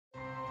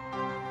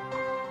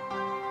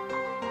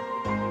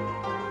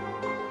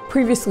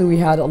Previously, we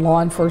had a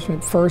law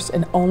enforcement first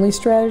and only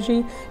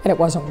strategy, and it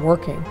wasn't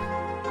working.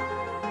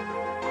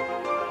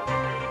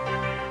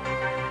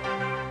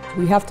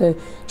 We have to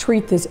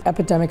treat this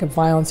epidemic of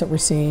violence that we're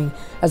seeing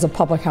as a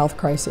public health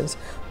crisis.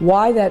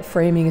 Why that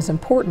framing is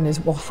important is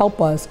it will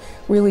help us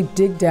really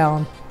dig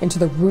down into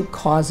the root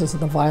causes of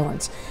the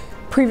violence.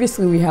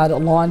 Previously, we had a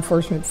law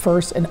enforcement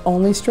first and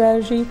only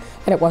strategy,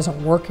 and it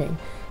wasn't working.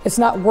 It's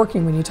not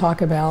working when you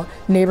talk about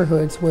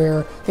neighborhoods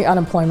where the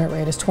unemployment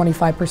rate is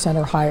 25%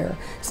 or higher.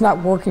 It's not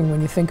working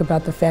when you think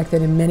about the fact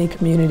that in many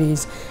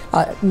communities,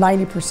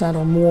 90%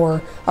 or more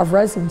of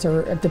residents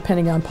are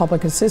depending on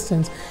public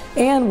assistance,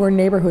 and where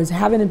neighborhoods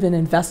haven't been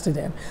invested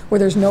in, where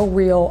there's no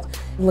real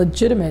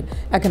legitimate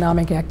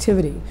economic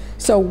activity.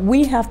 So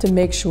we have to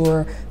make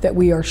sure that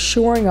we are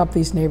shoring up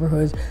these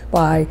neighborhoods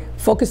by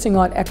focusing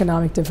on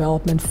economic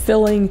development,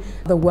 filling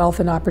the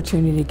wealth and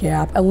opportunity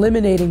gap,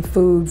 eliminating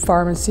food,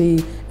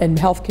 pharmacy, and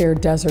healthcare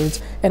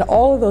deserts, and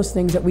all of those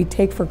things that we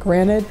take for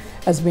granted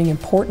as being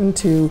important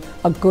to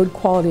a good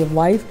quality of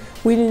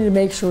life. We need to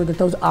make sure that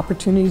those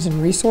opportunities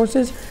and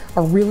resources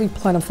are really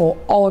plentiful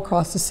all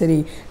across the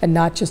city and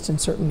not just in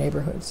certain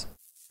neighborhoods.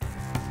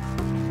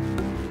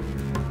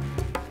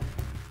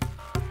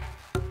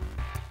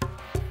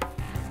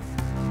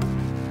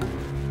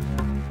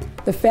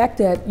 The fact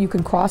that you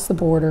can cross the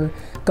border,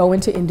 go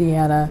into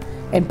Indiana,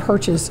 and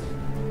purchase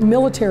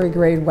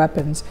military-grade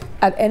weapons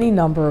at any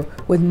number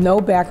with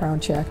no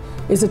background check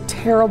is a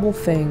terrible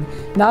thing,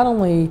 not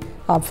only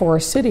for our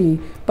city,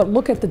 but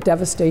look at the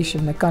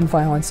devastation that gun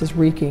violence is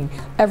wreaking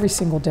every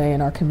single day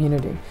in our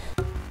community.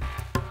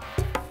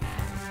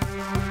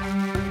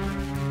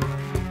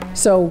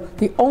 So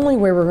the only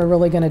way we're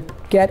really going to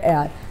get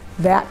at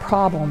that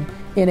problem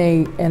in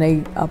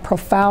a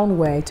profound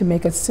way to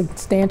make a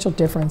substantial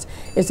difference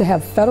is to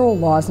have federal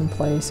laws in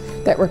place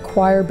that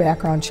require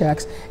background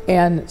checks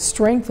and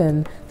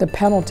strengthen the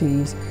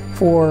penalties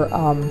for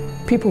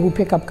people who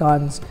pick up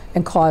guns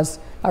and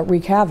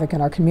wreak havoc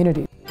in our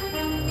community.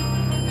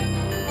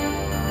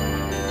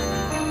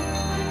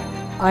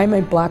 I'm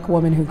a black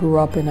woman who grew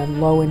up in a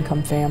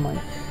low-income family.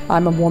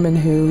 I'm a woman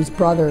whose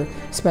brother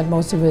spent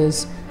most of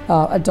his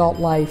adult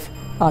life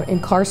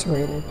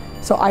incarcerated.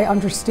 So I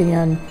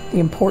understand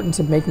the importance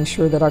of making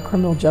sure that our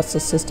criminal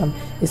justice system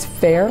is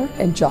fair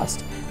and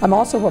just. I'm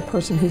also a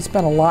person who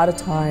spent a lot of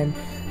time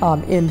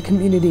in the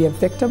community of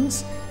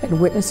victims and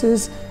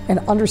witnesses and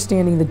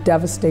understanding the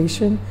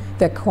devastation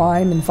that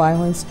crime and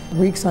violence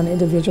wreaks on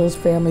individuals,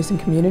 families, and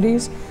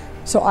communities.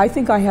 So I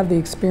think I have the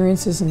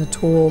experiences and the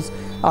tools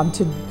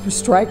to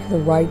strike the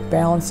right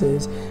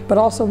balances, but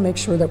also make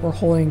sure that we're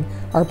holding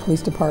our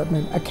police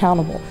department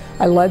accountable.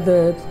 I led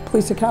the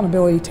Police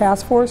Accountability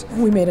Task Force.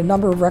 We made a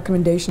number of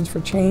recommendations for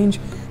change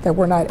that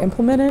were not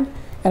implemented,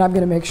 and I'm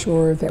going to make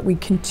sure that we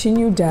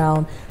continue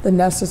down the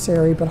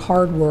necessary but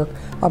hard work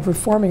of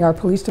reforming our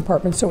police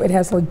department so it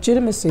has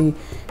legitimacy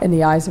in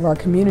the eyes of our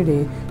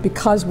community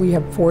because we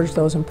have forged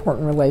those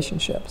important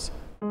relationships.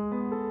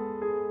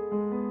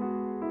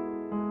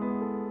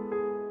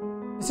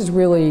 This is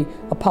really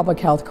a public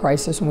health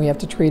crisis and we have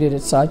to treat it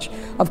as such.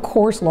 Of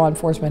course, law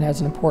enforcement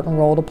has an important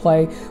role to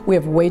play. We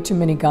have way too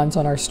many guns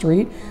on our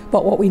street,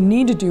 but what we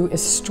need to do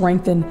is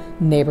strengthen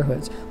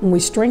neighborhoods. When we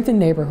strengthen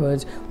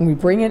neighborhoods, when we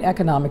bring in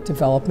economic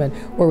development,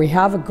 where we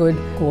have a good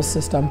school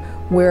system,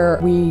 where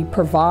we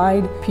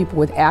provide people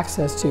with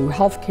access to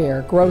health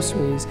care,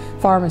 groceries,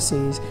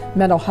 pharmacies,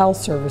 mental health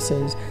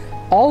services,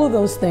 all of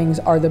those things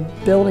are the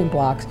building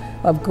blocks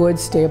of good,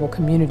 stable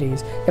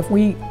communities. If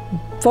we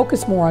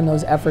focus more on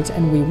those efforts,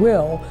 and we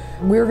will,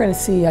 we're going to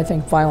see, I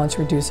think, violence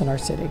reduce in our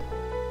city.